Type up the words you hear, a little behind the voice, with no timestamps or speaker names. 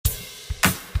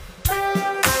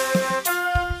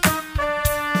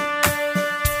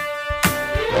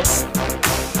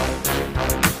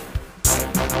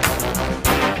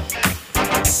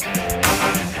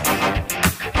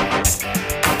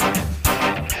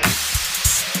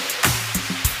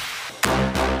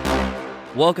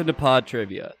Welcome to Pod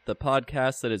Trivia, the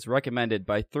podcast that is recommended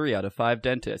by 3 out of 5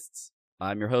 dentists.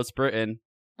 I'm your host, Britton.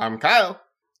 I'm Kyle.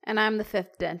 And I'm the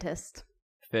 5th dentist.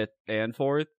 5th and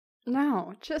 4th?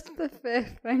 No, just the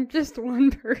 5th. I'm just one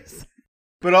person.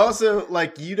 But also,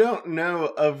 you don't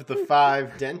know of the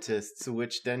 5 dentists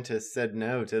which dentist said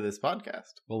no to this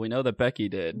podcast. Well, we know that Becky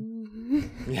did.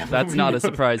 Yeah, That's not a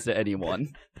surprise to anyone.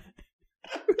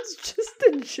 It was just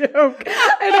a joke.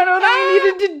 I don't know that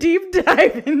I needed to deep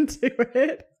dive into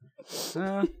it.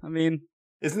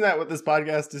 Isn't that what this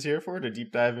podcast is here for? To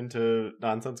deep dive into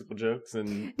nonsensical jokes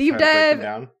and deep try to break them dive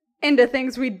down? Into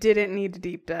things we didn't need to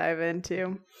deep dive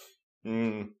into.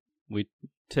 We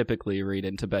typically read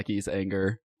into Becky's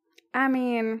anger. I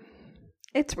mean,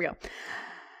 it's real.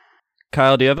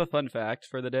 Kyle, do you have a fun fact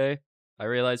for the day? I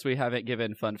realize we haven't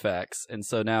given fun facts, and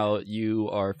so now you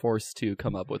are forced to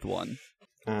come up with one.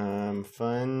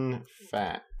 Fun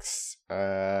facts.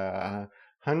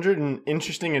 100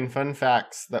 interesting and fun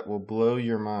facts that will blow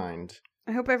your mind.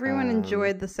 I hope everyone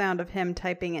enjoyed the sound of him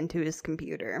typing into his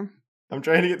computer. I'm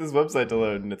trying to get this website to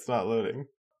load, and it's not loading.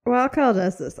 Well, Kyle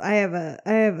does this. I have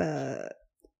a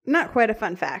not quite a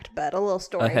fun fact, but a little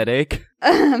story. A headache?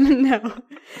 No.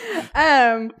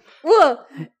 Well,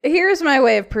 here's my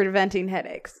way of preventing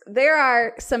headaches. There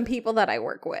are some people that I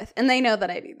work with, and they know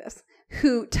that I do this,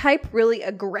 who type really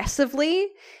aggressively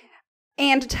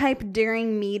and type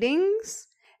during meetings.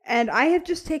 And I have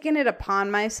just taken it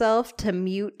upon myself to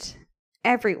mute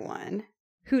everyone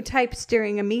who types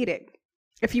during a meeting.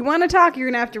 If you want to talk, you're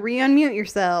going to have to re-unmute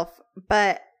yourself.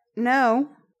 But no.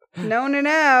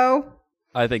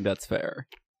 I think that's fair.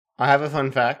 I have a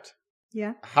fun fact.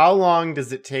 Yeah. How long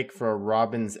does it take for a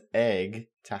robin's egg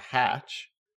to hatch?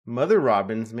 Mother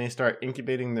robins may start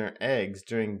incubating their eggs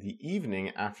during the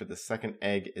evening after the second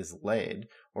egg is laid,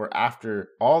 or after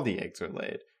all the eggs are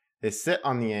laid. They sit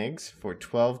on the eggs for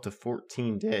 12 to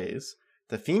 14 days.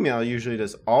 The female usually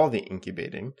does all the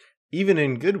incubating. Even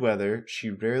in good weather, she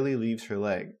rarely leaves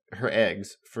her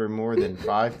eggs for more than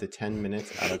 5 to 10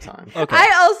 minutes at a time. Okay.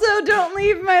 I also don't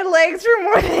leave my legs for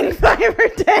more than 5 or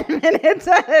 10 minutes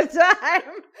at a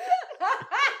time.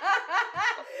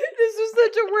 This was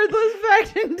such a worthless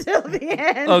fact until the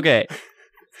end. Okay.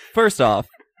 First off,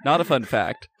 not a fun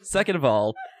fact. Second of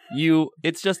all,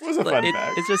 it's just It was a fun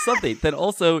fact. It's just something. Then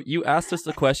also, you asked us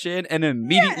a question and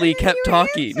immediately kept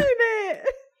talking. Answered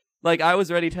it. I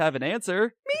was ready to have an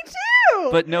answer. Me too.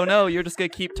 But no, you're just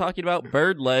going to keep talking about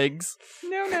bird legs.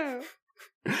 No.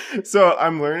 So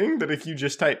I'm learning that if you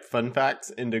just type fun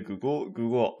facts into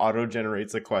Google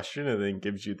auto-generates a question and then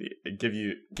gives you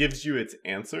its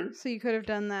answer. So you could have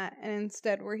done that, and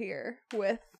instead we're here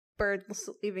with birds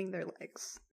leaving their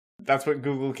legs. That's what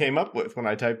Google came up with when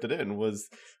I typed it in was,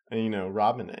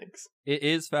 robin eggs. It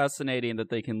is fascinating that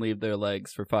they can leave their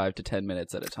legs for 5 to 10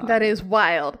 minutes at a time. That is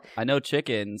wild. I know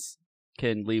chickens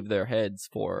can leave their heads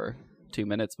for 2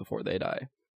 minutes before they die.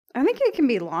 I think it can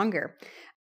be longer.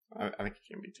 I think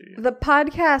it can be too. Yeah. The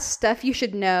podcast Stuff You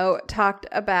Should Know talked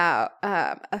about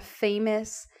a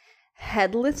famous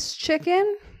headless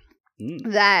chicken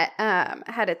that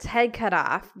had its head cut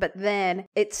off, but then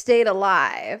it stayed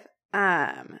alive.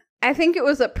 I think it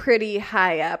was a pretty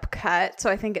high up cut, so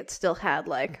I think it still had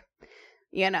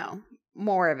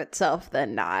more of itself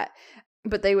than not.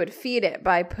 But they would feed it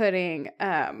by putting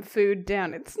food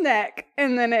down its neck,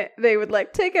 and then they would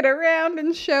take it around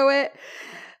and show it,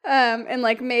 and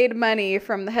made money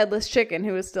from the headless chicken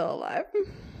who was still alive.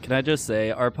 Can I just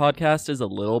say, our podcast is a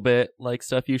little bit like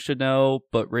Stuff You Should Know,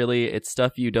 but really it's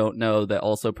stuff you don't know that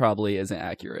also probably isn't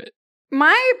accurate.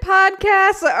 My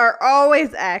podcasts are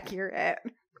always accurate.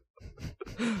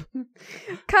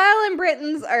 Kyle and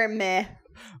Britton's are meh.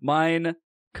 Mine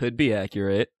could be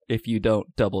accurate if you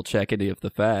don't double check any of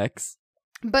the facts.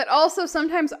 But also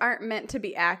sometimes aren't meant to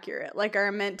be accurate,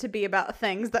 are meant to be about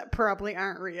things that probably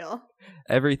aren't real.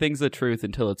 Everything's the truth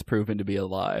until it's proven to be a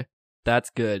lie. That's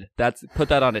good. Put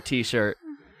that on a t-shirt.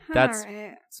 That's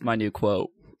my new quote.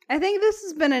 I think this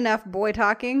has been enough boy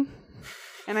talking,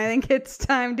 and I think it's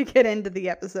time to get into the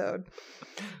episode.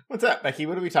 What's up, Becky?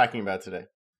 What are we talking about today?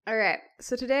 All right.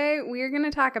 So today we are going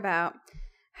to talk about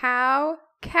how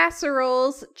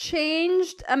casseroles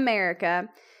changed America.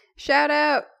 Shout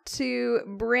out to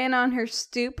Bryn on her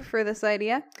stoop for this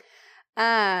idea.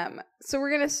 So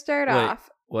we're going to start off.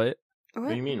 What? What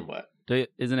do you mean, what?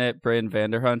 Isn't it Bryn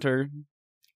Vanderhunter?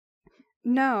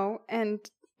 No, and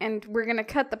we're going to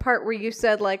cut the part where you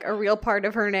said a real part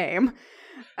of her name.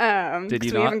 Did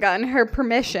you we not? haven't gotten her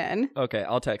permission. Okay,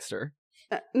 I'll text her.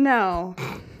 No.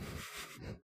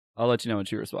 I'll let you know when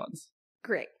she responds.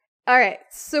 Great. All right.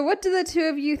 So what do the two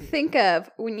of you think of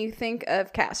when you think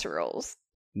of casseroles?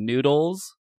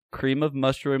 Noodles, cream of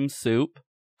mushroom soup,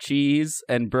 cheese,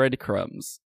 and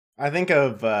breadcrumbs. I think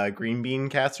of green bean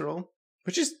casserole,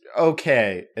 which is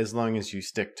okay as long as you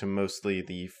stick to mostly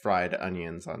the fried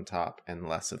onions on top and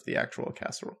less of the actual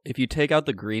casserole. If you take out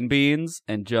the green beans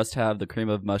and just have the cream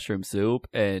of mushroom soup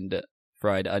and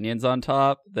fried onions on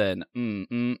top, then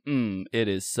it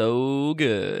is so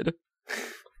good.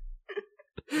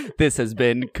 This has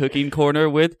been Cooking Corner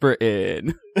with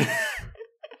Britain.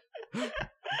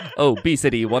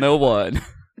 Obesity 101.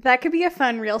 That could be a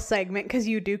fun real segment because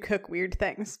you do cook weird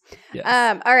things. Yes.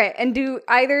 All right. And do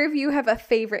either of you have a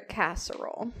favorite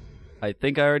casserole? I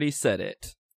think I already said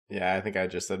it. Yeah, I think I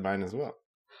just said mine as well.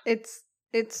 It's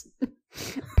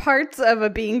parts of a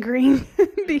bean green.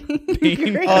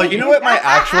 Green. Oh, you know what my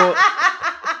actual...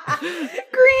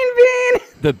 Green bean.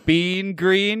 The Bean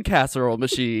Green Casserole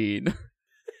Machine.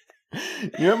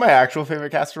 You know what my actual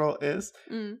favorite casserole is?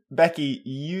 Mm. Becky,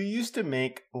 you used to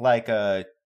make like a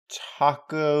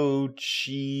taco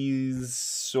cheese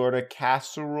sort of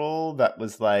casserole that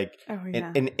was like Oh,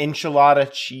 yeah. an enchilada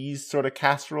cheese sort of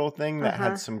casserole thing that Uh-huh.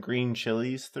 had some green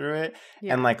chilies through it.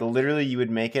 Yeah. And like literally you would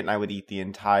make it and I would eat the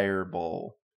entire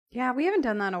bowl. Yeah, we haven't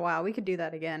done that in a while. We could do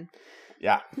that again.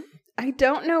 Yeah. I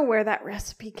don't know where that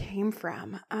recipe came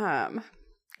from.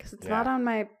 Because it's not Yeah. on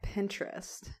my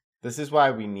Pinterest. This is why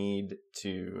we need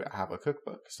to have a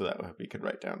cookbook so that we could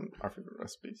write down our favorite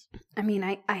recipes. I mean,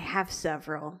 I have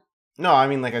several. No, I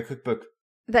mean like a cookbook.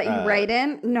 That you write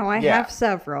in? No, I yeah. have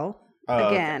several. Oh,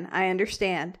 Again, I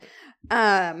understand.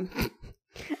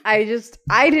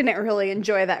 I didn't really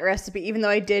enjoy that recipe, even though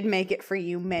I did make it for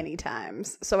you many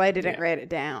times. So I didn't write it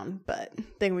down, but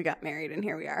then we got married and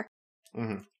here we are.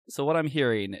 Mm-hmm. So what I'm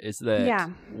hearing is that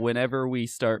whenever we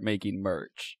start making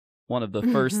merch, one of the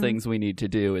first things we need to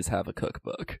do is have a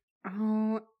cookbook.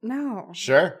 Oh, no.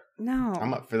 Sure. No.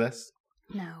 I'm up for this.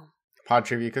 No. Pod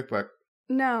Trivia Cookbook.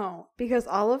 No, because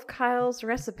all of Kyle's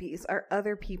recipes are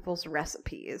other people's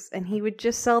recipes, and he would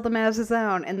just sell them as his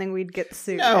own, and then we'd get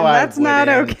sued. No, and that's not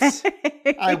wouldn't.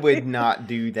 okay. I would not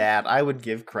do that. I would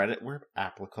give credit where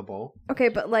applicable. Okay,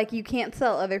 but like you can't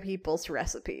sell other people's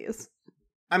recipes.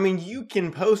 I mean, you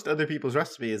can post other people's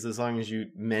recipes as long as you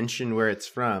mention where it's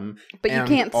from. But you and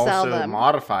can't sell also them.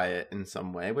 modify it in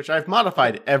some way, which I've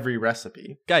modified every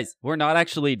recipe. Guys, we're not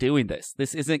actually doing this.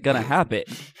 This isn't gonna happen.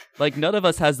 Like, none of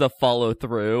us has the follow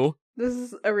through. This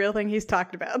is a real thing he's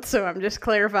talked about, so I'm just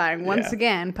clarifying once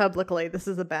again publicly this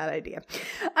is a bad idea.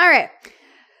 All right.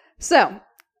 So,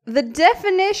 the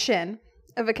definition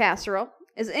of a casserole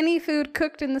is any food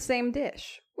cooked in the same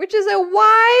dish, which is a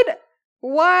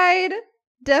wide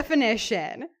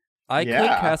definition. I Yeah.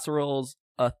 cook casseroles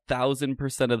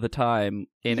 1,000% of the time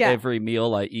in Yeah. every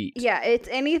meal I eat. Yeah, it's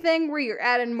anything where you're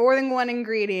adding more than one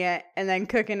ingredient and then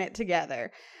cooking it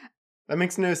together. That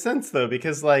makes no sense, though,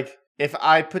 because, like, if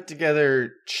I put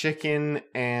together chicken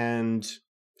and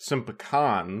some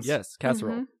pecans, Yes,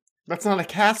 casserole. Mhm. that's not a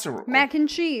casserole. Mac and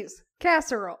cheese,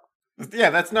 casserole. Yeah,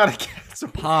 that's not a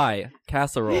casserole. Pie,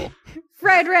 casserole.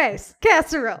 Fried rice,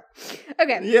 casserole.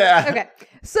 Okay. Yeah. Okay.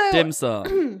 So Dim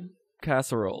sum,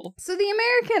 casserole. So the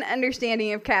American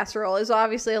understanding of casserole is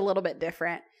obviously a little bit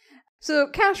different. So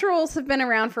casseroles have been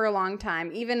around for a long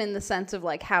time, even in the sense of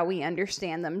like how we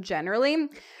understand them generally,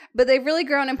 but they've really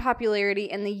grown in popularity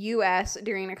in the US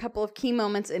during a couple of key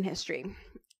moments in history.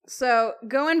 So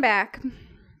going back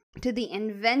to the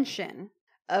invention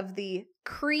of the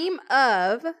cream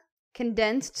of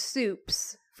condensed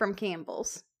soups from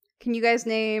Campbell's. Can you guys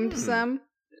name some?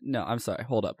 No, I'm sorry.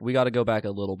 Hold up. We got to go back a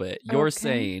little bit. You're Okay.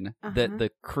 saying Uh-huh. that the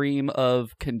cream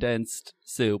of condensed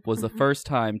soup was the Mhm. first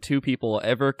time two people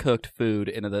ever cooked food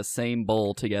in the same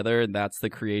bowl together, and that's the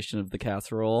creation of the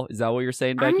casserole. Is that what you're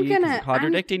saying, I'm Becky? 'Cause gonna- you're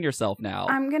contradicting yourself now.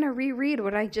 I'm going to reread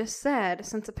what I just said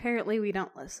since apparently we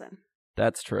don't listen.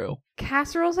 That's true.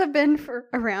 Casseroles have been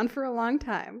around for a long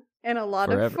time in a lot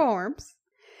of Forever. forms,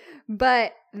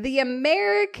 but the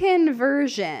American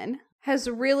version has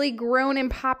really grown in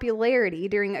popularity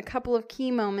during a couple of key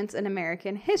moments in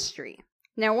American history.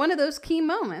 Now, one of those key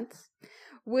moments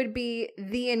would be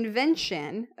the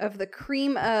invention of the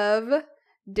cream of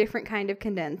different kind of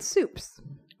condensed soups.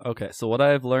 Okay, so what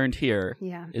I've learned here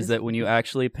Yeah. is that when you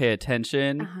actually pay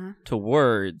attention Uh-huh. to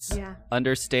words, Yeah.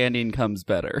 understanding comes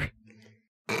better.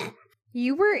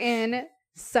 You were in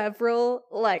several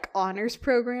like honors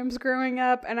programs growing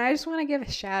up, and I just want to give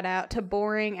a shout out to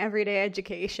boring everyday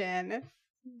education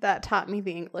that taught me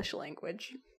the English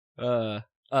language.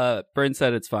 Bryn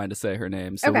said it's fine to say her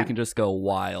name, so we Okay. can just go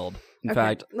wild. In Okay,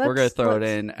 fact, we're gonna let's- throw it let's-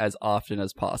 in as often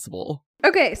as possible.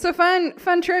 Okay, so fun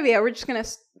trivia. We're just gonna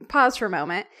pause for a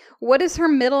moment. What is her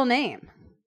middle name?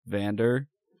 Vander.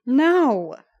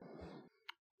 No.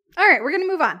 All right, we're going to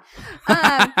move on.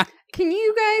 Can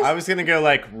you guys... I was going to go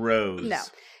like Rose. No.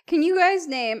 Can you guys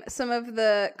name some of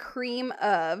the cream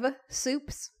of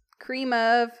soups? Cream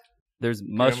of... There's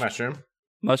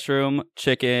Mushroom.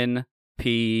 chicken,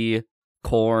 pea,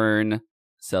 corn,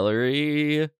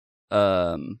 celery.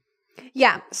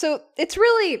 Yeah, so it's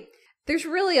really... There's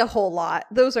really a whole lot.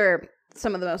 Those are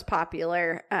some of the most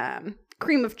popular.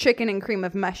 Cream of chicken and cream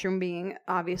of mushroom being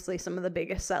obviously some of the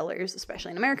biggest sellers,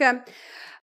 especially in America.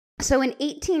 So in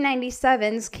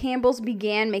 1897, Campbell's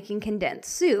began making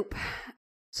condensed soup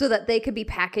so that they could be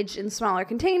packaged in smaller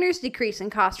containers, decreasing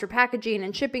cost for packaging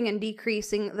and shipping and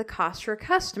decreasing the cost for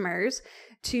customers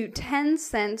to 10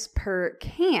 cents per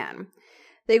can.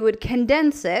 They would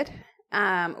condense it,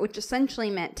 which essentially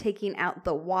meant taking out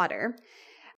the water,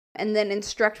 and then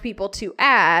instruct people to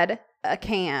add a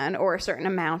can or a certain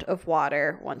amount of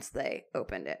water once they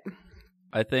opened it.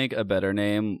 I think a better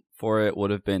name for it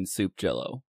would have been Soup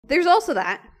Jello. There's also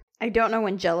that. I don't know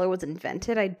when Jell-O was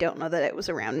invented. I don't know that it was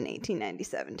around in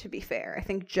 1897, to be fair. I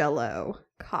think Jell-O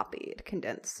copied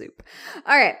condensed soup.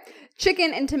 All right.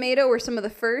 Chicken and tomato were some of the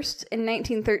first. In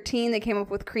 1913, they came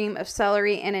up with cream of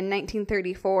celery, and in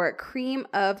 1934, cream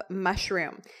of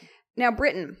mushroom. Now,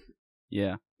 Britton.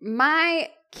 Yeah. My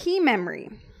key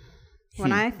memory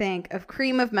when I think of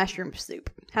cream of mushroom soup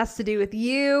has to do with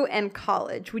you and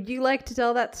college. Would you like to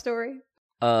tell that story?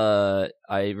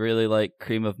 I really like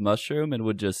cream of mushroom and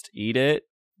would just eat it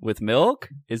with milk.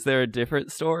 Is there a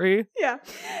different story? Yeah.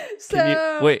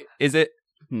 So wait, is it?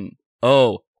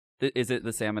 Oh, is it the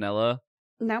salmonella?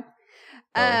 No.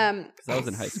 Because I was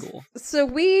in high school. So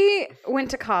we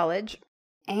went to college,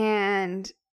 and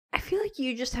I feel like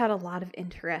you just had a lot of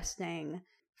interesting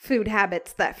food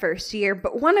habits that first year,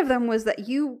 but one of them was that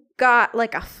you got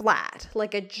like a flat,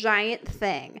 like a giant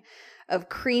thing of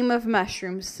cream of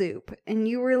mushroom soup, and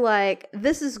you were like,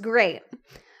 this is great.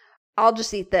 I'll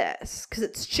just eat this because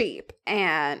it's cheap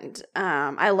and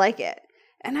I like it.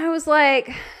 And I was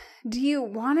like, do you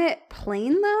want it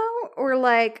plain though? Or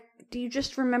like, do you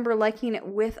just remember liking it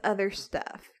with other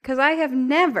stuff? Because I have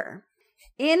never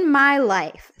in my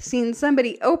life seen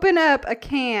somebody open up a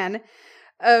can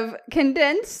of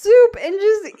condensed soup and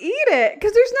just eat it,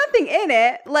 because there's nothing in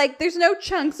it. Like, there's no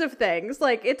chunks of things.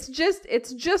 Like, it's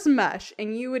just mush,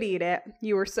 and you would eat it.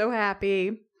 You were so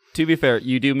happy. To be fair,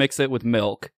 you do mix it with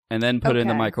milk and then put it in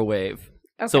the microwave.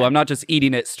 Okay. So I'm not just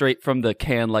eating it straight from the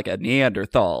can like a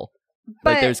Neanderthal.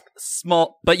 But, like, there's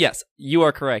small, but yes, you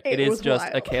are correct. It is just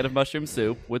wild. A can of mushroom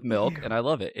soup with milk, and I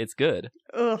love it. It's good.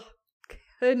 Ugh.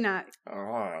 Could not.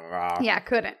 Yeah,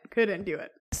 couldn't do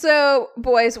it. So,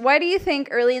 boys, why do you think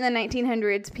early in the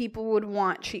 1900s people would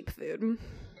want cheap food?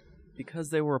 Because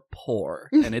they were poor,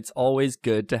 and it's always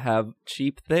good to have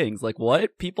cheap things. Like,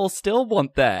 what? People still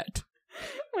want that.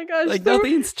 Oh my gosh. Like,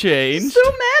 nothing's changed. So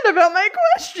mad about my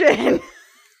question.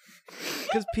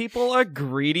 Because people are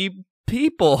greedy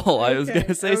people. Okay, I was going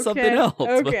to say something else.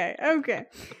 Okay.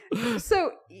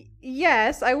 So,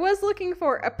 yes, I was looking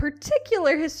for a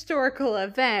particular historical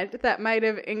event that might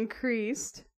have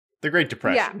increased. The Great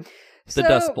Depression. Yeah. The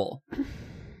Dust Bowl.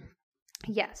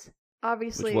 Yes,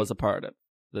 obviously. Which was a part of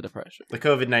the Depression. The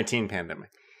COVID-19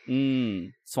 pandemic.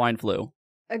 Swine flu.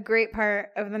 A great part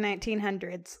of the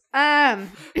 1900s.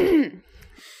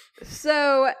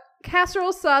 So,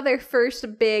 casseroles saw their first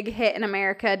big hit in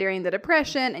America during the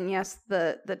Depression, and yes,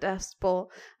 the Dust Bowl.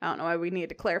 I don't know why we need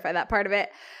to clarify that part of it,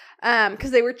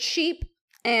 because they were cheap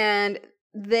and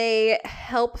they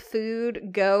help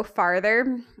food go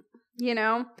farther. You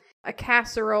know, a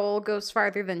casserole goes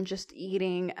farther than just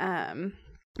eating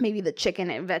maybe the chicken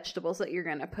and vegetables that you're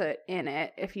gonna put in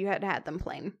it if you had them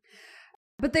plain.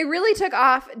 But they really took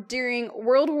off during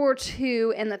World War II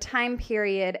and the time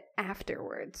period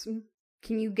afterwards.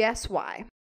 Can you guess why?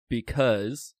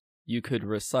 Because you could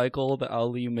recycle the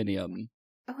aluminum.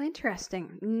 Oh,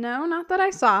 interesting. No, not that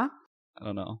I saw. I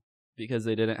don't know. Because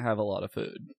they didn't have a lot of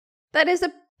food. That is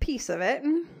a piece of it.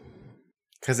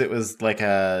 Because it was like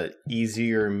a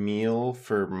easier meal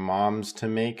for moms to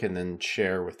make and then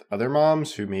share with other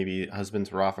moms who maybe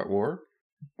husbands were off at war.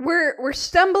 We're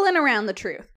stumbling around the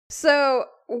truth. So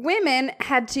women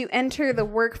had to enter the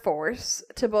workforce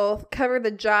to both cover the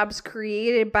jobs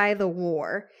created by the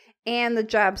war and the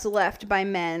jobs left by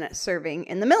men serving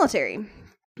in the military,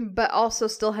 but also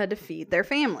still had to feed their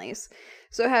families.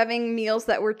 So having meals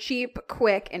that were cheap,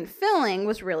 quick, and filling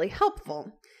was really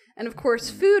helpful. And of course,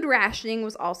 food rationing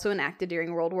was also enacted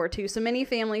during World War II, so many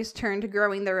families turned to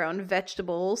growing their own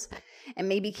vegetables and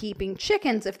maybe keeping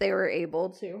chickens if they were able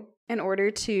to, in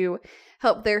order to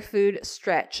help their food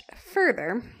stretch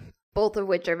further, both of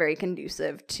which are very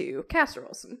conducive to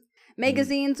casseroles.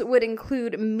 Magazines would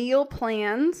include meal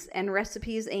plans and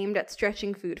recipes aimed at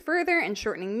stretching food further and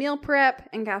shortening meal prep,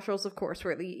 and casseroles, of course,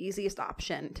 were the easiest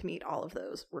option to meet all of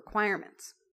those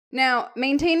requirements. Now,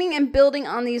 maintaining and building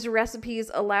on these recipes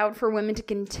allowed for women to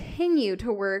continue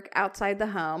to work outside the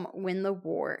home when the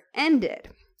war ended.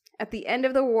 At the end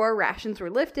of the war, rations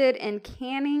were lifted, and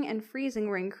canning and freezing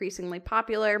were increasingly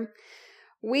popular.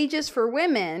 Wages for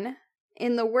women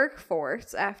in the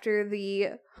workforce after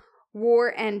the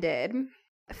war ended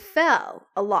fell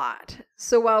a lot.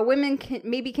 So while women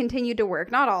maybe continued to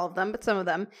work, not all of them, but some of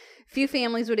them, few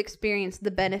families would experience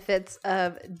the benefits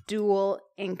of dual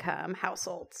income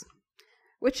households.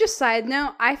 Which, just side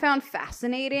note, I found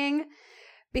fascinating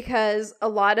because a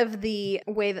lot of the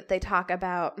way that they talk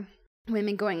about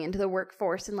women going into the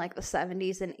workforce in like the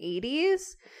 70s and 80s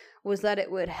was that it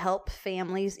would help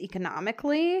families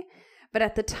economically. But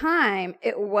at the time,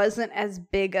 it wasn't as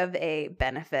big of a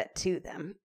benefit to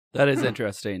them. That is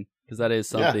interesting, because that is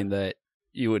something that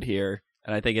you would hear.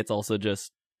 And I think it's also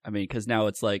just, because now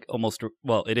it's like almost,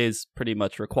 it is pretty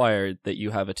much required that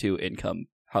you have a 2-income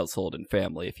household and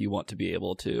family if you want to be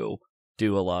able to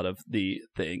do a lot of the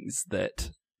things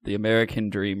that the American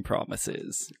dream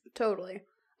promises. Totally.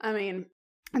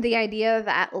 The idea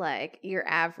that like your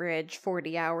average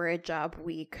 40-hour job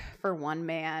week for one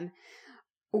man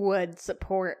would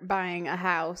support buying a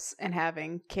house and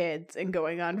having kids and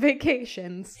going on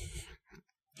vacations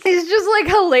is just like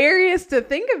hilarious to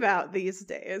think about these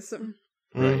days.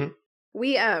 Mm-hmm.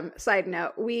 We, side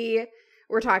note, we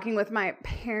were talking with my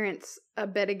parents a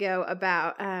bit ago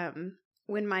about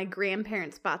when my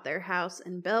grandparents bought their house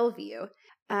in Bellevue.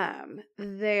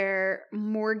 Their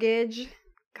mortgage,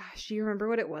 gosh, do you remember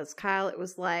what it was, Kyle? It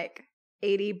was like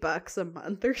 $80 a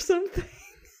month or something.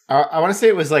 I want to say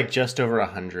it was like just over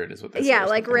 100 is what they said. Yeah,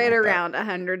 like right around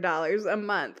 $100 a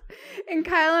month. And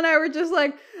Kyle and I were just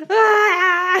like,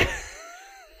 ah!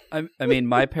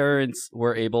 My parents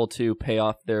were able to pay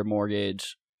off their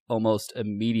mortgage almost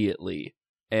immediately.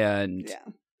 And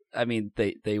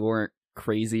they weren't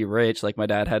crazy rich. Like my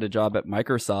dad had a job at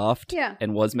Microsoft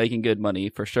and was making good money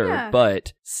for sure. Yeah.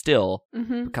 But still,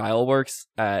 Kyle works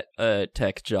at a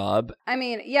tech job.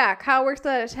 Kyle works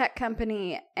at a tech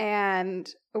company, and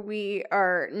we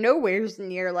are nowhere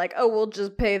near like, oh, we'll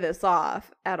just pay this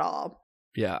off at all.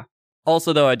 Yeah.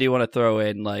 Also, though, I do want to throw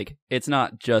in, like, it's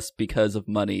not just because of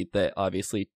money that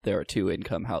obviously there are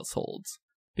 2-income households.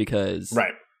 Because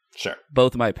right. Sure.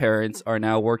 Both my parents are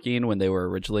now working when they were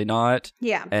originally not.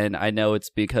 Yeah. And I know it's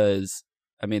because,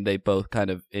 they both kind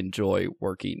of enjoy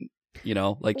working,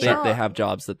 like they have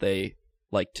jobs that they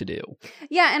like to do.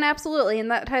 Yeah, and absolutely.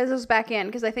 And that ties us back in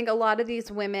because I think a lot of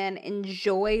these women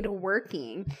enjoyed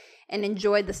working and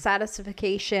enjoyed the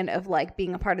satisfaction of like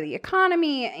being a part of the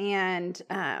economy and,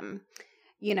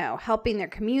 helping their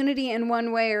community in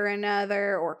one way or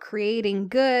another, or creating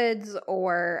goods,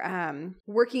 or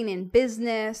working in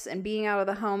business and being out of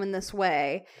the home in this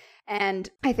way. And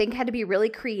I think had to be really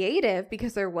creative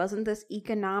because there wasn't this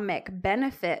economic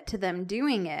benefit to them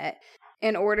doing it.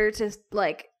 In order to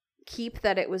like keep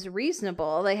that it was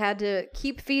reasonable, they had to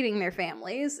keep feeding their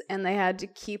families, and they had to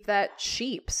keep that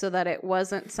cheap so that it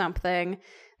wasn't something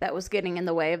that was getting in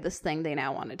the way of this thing they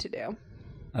now wanted to do.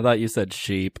 I thought you said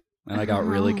sheep. And I got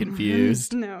really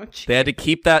confused. No, they had to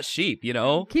keep that sheep, Keep the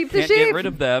Can't sheep. Get rid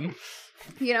of them.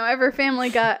 Every family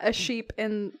got a sheep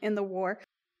in the war.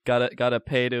 Gotta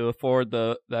pay to afford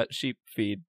that sheep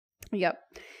feed. Yep.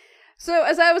 So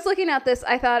as I was looking at this,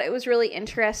 I thought it was really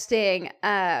interesting.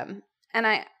 And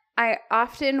I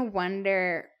often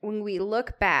wonder when we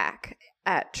look back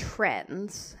at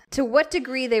trends, to what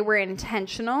degree they were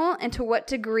intentional and to what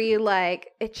degree like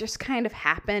it just kind of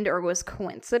happened or was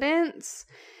coincidence,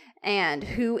 and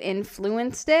who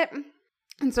influenced it.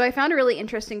 And so I found a really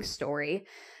interesting story.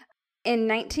 In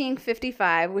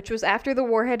 1955, which was after the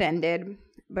war had ended,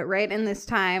 but right in this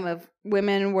time of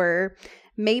women were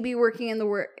maybe working in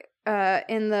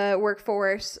the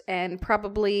workforce and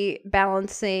probably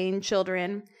balancing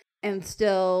children and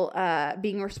still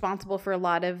being responsible for a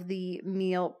lot of the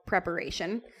meal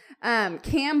preparation.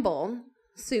 Campbell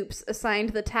Soups assigned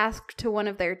the task to one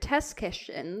of their test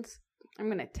kitchens. I'm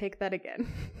going to take that again.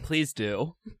 Please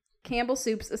do. Campbell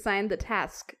Soups assigned the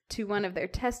task to one of their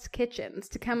test kitchens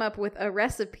to come up with a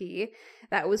recipe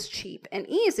that was cheap and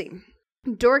easy.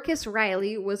 Dorcas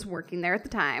Riley was working there at the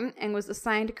time and was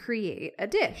assigned to create a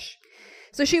dish.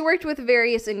 So she worked with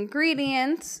various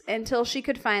ingredients until she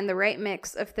could find the right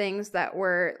mix of things that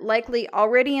were likely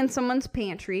already in someone's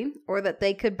pantry or that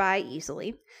they could buy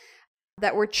easily,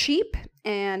 that were cheap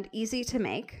and easy to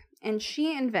make. And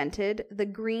she invented the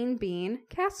green bean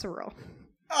casserole.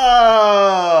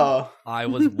 Oh, I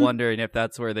was wondering if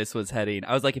that's where this was heading.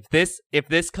 I was like, if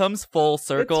this comes full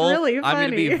circle, really I'm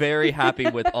going to be funny. very happy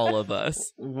with all of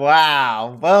us.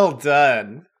 wow. Well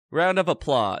done. Round of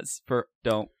applause for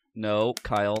Kyle,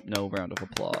 no round of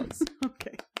applause.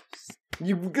 Okay.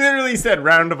 You literally said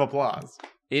round of applause.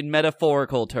 In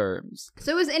metaphorical terms.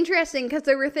 So it was interesting because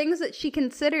there were things that she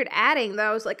considered adding that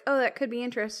I was like, oh, that could be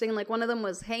interesting. Like one of them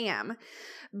was ham.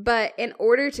 But in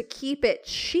order to keep it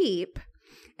cheap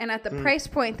and at the price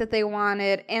point that they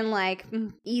wanted and like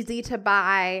easy to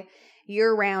buy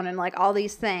year round and like all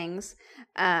these things,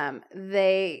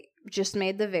 they just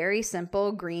made the very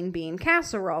simple green bean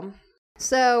casserole.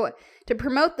 So to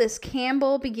promote this,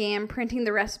 Campbell began printing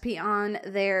the recipe on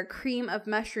their cream of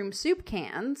mushroom soup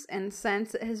cans, and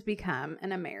since it has become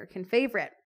an American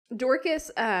favorite. Dorcas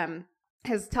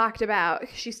has talked about,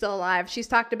 she's still alive, she's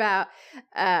talked about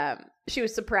she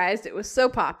was surprised it was so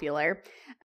popular.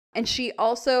 And she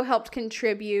also helped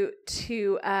contribute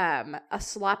to a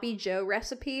Sloppy Joe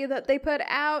recipe that they put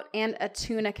out and a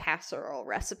tuna casserole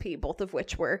recipe, both of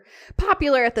which were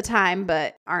popular at the time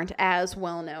but aren't as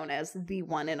well known as the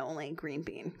one and only green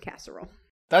bean casserole.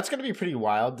 That's going to be pretty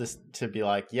wild to be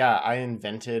like, yeah, I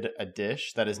invented a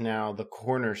dish that is now the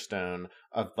cornerstone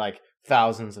of like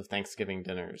thousands of Thanksgiving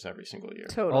dinners every single year.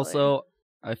 Totally. Also,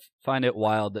 I find it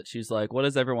wild that she's like, what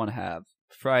does everyone have?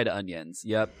 Fried onions.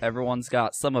 Yep, everyone's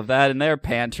got some of that in their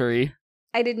pantry.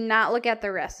 I did not look at the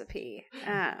recipe.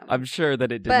 I'm sure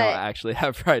that it did not actually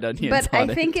have fried onions but on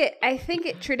I think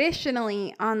it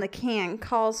traditionally on the can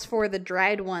calls for the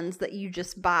dried ones that you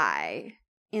just buy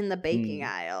in the baking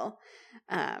aisle.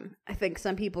 I think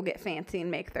some people get fancy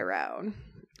and make their own.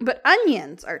 But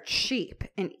onions are cheap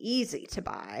and easy to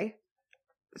buy.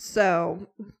 So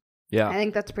yeah, I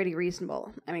think that's pretty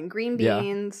reasonable. I mean, green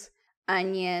beans,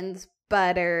 onions,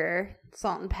 butter,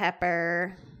 salt and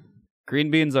pepper.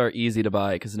 Green beans are easy to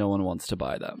buy because no one wants to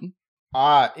buy them.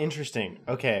 Ah, interesting.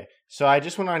 Okay, so I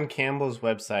just went on Campbell's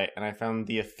website and I found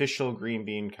the official green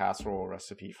bean casserole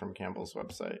recipe from Campbell's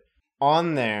website.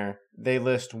 On there, they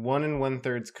list 1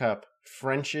 1/3 cup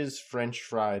French's French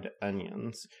fried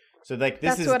onions. So like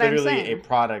this is literally a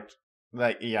product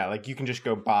that like you can just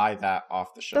go buy that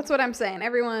off the shelf. That's what I'm saying.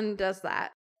 Everyone does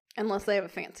that unless they have a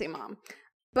fancy mom.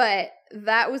 But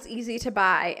that was easy to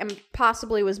buy and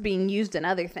possibly was being used in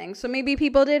other things. So maybe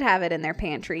people did have it in their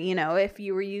pantry. You know, if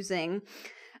you were using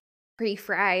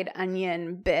pre-fried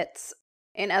onion bits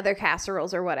in other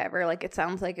casseroles or whatever, like it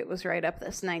sounds like it was right up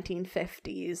this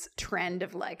 1950s trend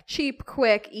of like cheap,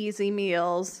 quick, easy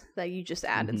meals that you just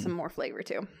added some more flavor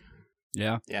to.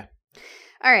 Yeah. Yeah.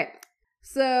 All right.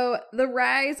 So the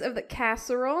rise of the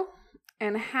casserole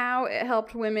and how it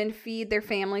helped women feed their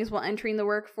families while entering the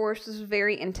workforce was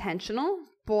very intentional,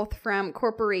 both from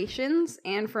corporations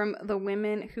and from the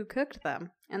women who cooked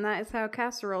them. And that is how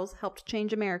casseroles helped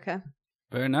change America.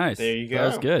 Very nice. There you go. That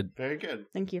was good. Very good.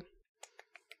 Thank you.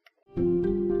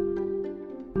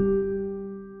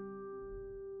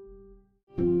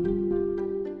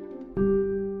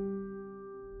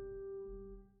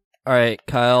 All right,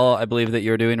 Kyle, I believe that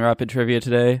you're doing rapid trivia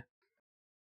today.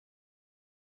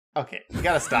 Okay, you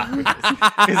gotta stop with this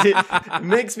because it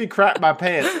makes me crap my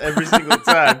pants every single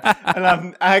time, and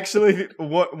I'm actually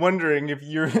wondering if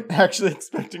you're actually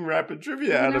expecting rapid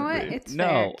trivia out of me. It's no,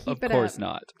 fair. Keep of it course up.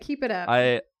 not. Keep it up.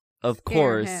 I, of Scare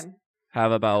course, him.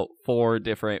 have about 4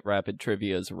 different rapid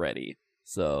trivias ready,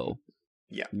 so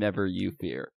yeah, never you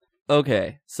fear.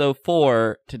 Okay, so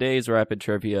for today's rapid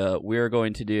trivia, we're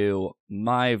going to do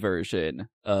my version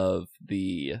of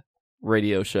the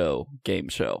radio show game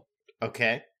show.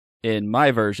 Okay. In my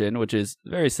version, which is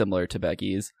very similar to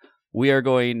Becky's, you're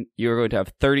going to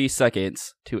have 30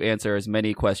 seconds to answer as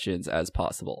many questions as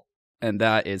possible. And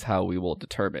that is how we will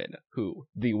determine who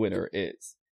the winner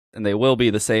is. And they will be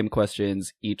the same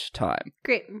questions each time.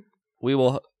 Great. We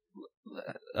will,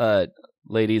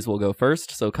 ladies will go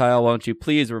first. So Kyle, why don't you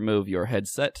please remove your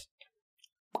headset?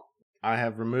 I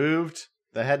have removed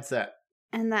the headset.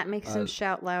 And that makes him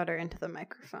shout louder into the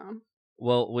microphone.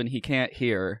 Well, when he can't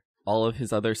hear, all of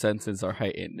his other senses are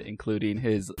heightened, including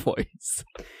his voice.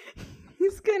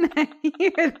 He's gonna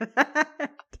hear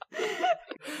that.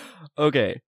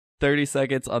 Okay, 30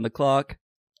 seconds on the clock,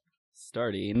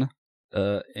 starting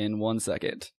in 1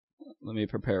 second. Let me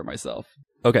prepare myself.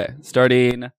 Okay,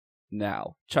 starting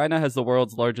now. China has the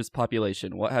world's largest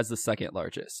population. What has the second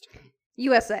largest?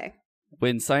 USA.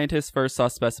 When scientists first saw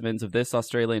specimens of this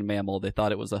Australian mammal, they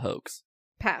thought it was a hoax.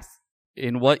 Pass.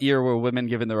 In what year were women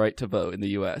given the right to vote in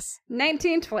the U.S.?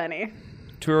 1920.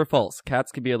 True or false?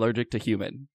 Cats can be allergic to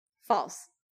human. False.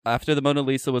 After the Mona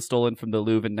Lisa was stolen from the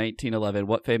Louvre in 1911,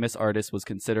 what famous artist was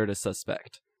considered a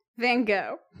suspect? Van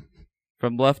Gogh.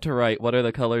 From left to right, what are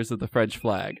the colors of the French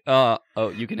flag?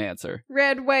 You can answer.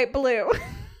 Red, white, blue.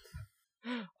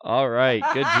 All right,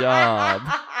 good job.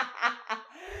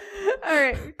 All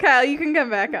right, Kyle, you can come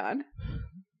back on.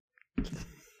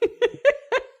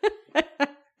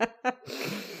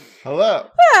 Hello.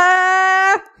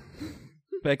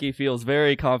 Becky feels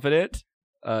very confident.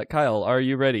 Kyle, are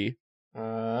you ready?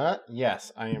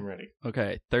 Yes, I am ready.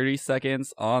 Okay, 30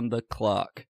 seconds on the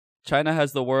clock. China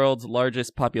has the world's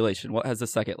largest population. What has the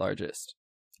second largest?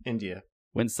 India.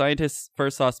 When scientists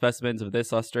first saw specimens of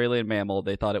this Australian mammal,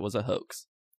 they thought it was a hoax.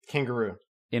 Kangaroo.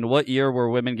 In what year were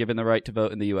women given the right to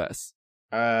vote in the U.S.?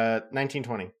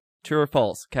 1920. True or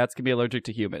false? Cats can be allergic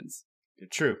to humans.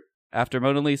 True. After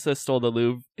Mona Lisa stole the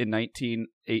Louvre in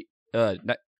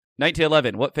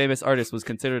 1911, what famous artist was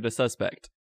considered a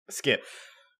suspect? Skip.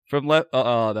 From left.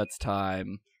 That's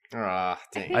time. Dang.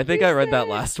 I think I read that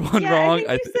last one wrong.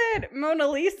 I think you said Mona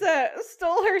Lisa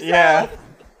stole herself. Yeah.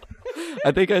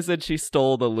 I think I said she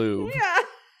stole the Louvre. Yeah.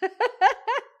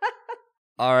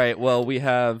 All right. Well, we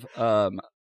have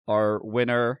our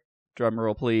winner. Drum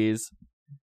roll, please.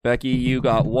 Becky, you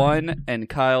got 1, and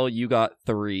Kyle, you got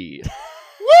 3.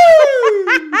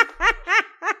 Woo!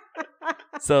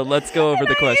 So let's go over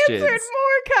the questions. I answered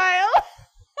more, Kyle.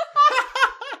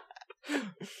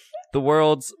 The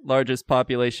world's largest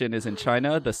population is in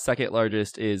China. The second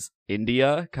largest is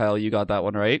India. Kyle, you got that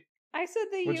one right. I said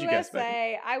the What'd you guess,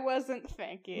 USA. I wasn't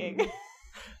thinking.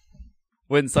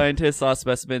 When scientists saw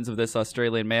specimens of this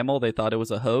Australian mammal, they thought it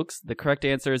was a hoax. The correct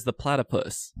answer is the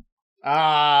platypus.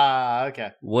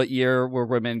 Okay. What year were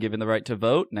women given the right to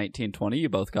vote? 1920. You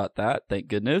both got that. Thank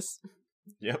goodness.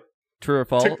 Yep. True or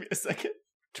false? Took me a second.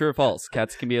 True or false?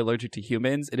 Cats can be allergic to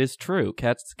humans. It is true.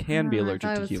 Cats can be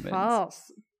allergic to humans.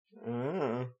 False.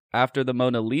 After the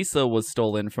Mona Lisa was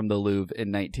stolen from the Louvre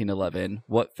in 1911,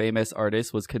 what famous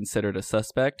artist was considered a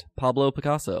suspect? Pablo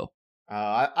Picasso.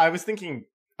 I was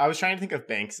trying to think of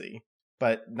Banksy,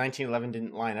 but 1911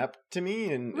 didn't line up to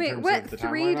me. Wait, what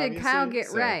 3 did Kyle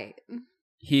get right?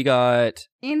 He got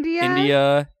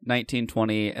India,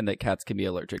 1920, and that cats can be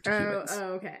allergic to humans.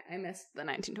 Oh, okay. I missed the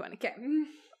 1920. Okay.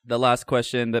 The last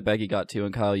question that Becky got to,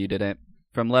 and Kyle, you didn't.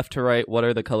 From left to right, what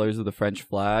are the colors of the French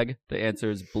flag? The answer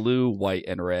is blue, white,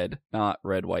 and red, not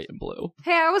red, white, and blue.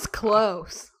 Hey, I was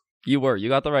close. You were. You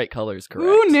got the right colors correct.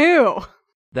 Who knew?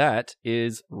 That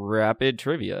is rapid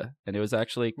trivia, and it was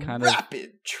actually kind of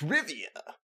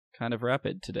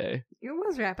rapid today. It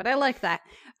was rapid. I like that.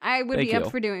 I would be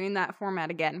up for doing that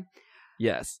format again.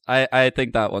 Yes, I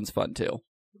think that one's fun too.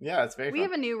 Yeah, it's very fun. We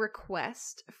have a new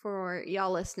request for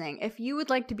y'all listening. If you would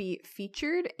like to be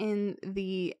featured in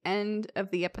the end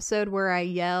of the episode where I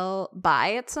yell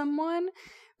bye at someone,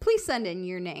 please send in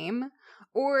your name.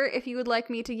 Or if you would like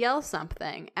me to yell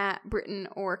something at Britton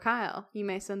or Kyle, you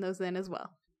may send those in as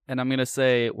well. And I'm going to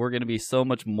say we're going to be so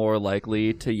much more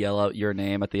likely to yell out your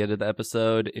name at the end of the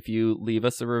episode if you leave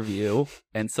us a review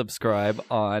and subscribe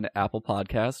on Apple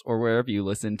Podcasts or wherever you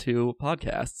listen to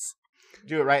podcasts.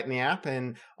 Do it right in the app.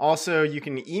 And also you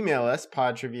can email us,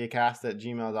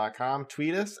 podtriviacast@gmail.com,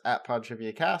 tweet us at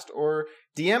podtriviacast, or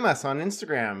DM us on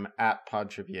Instagram at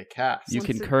podtriviacast. You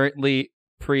can currently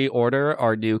pre-order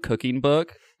our new cooking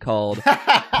book called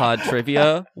Pod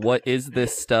Trivia, What Is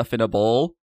This Stuff in a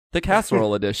Bowl? The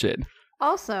Casserole Edition.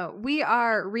 Also, we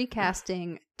are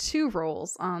recasting 2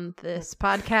 roles on this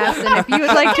podcast, and if you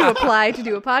would like to apply to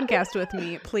do a podcast with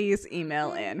me, please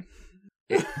email in.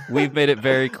 We've made it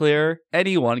very clear,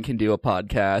 anyone can do a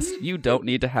podcast. You don't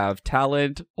need to have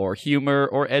talent or humor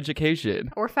or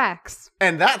education. Or facts.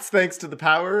 And that's thanks to the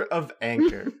power of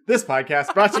Anchor. This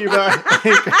podcast brought to you by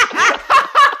Anchor.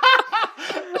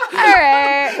 All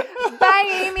right. Bye,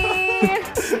 Amy.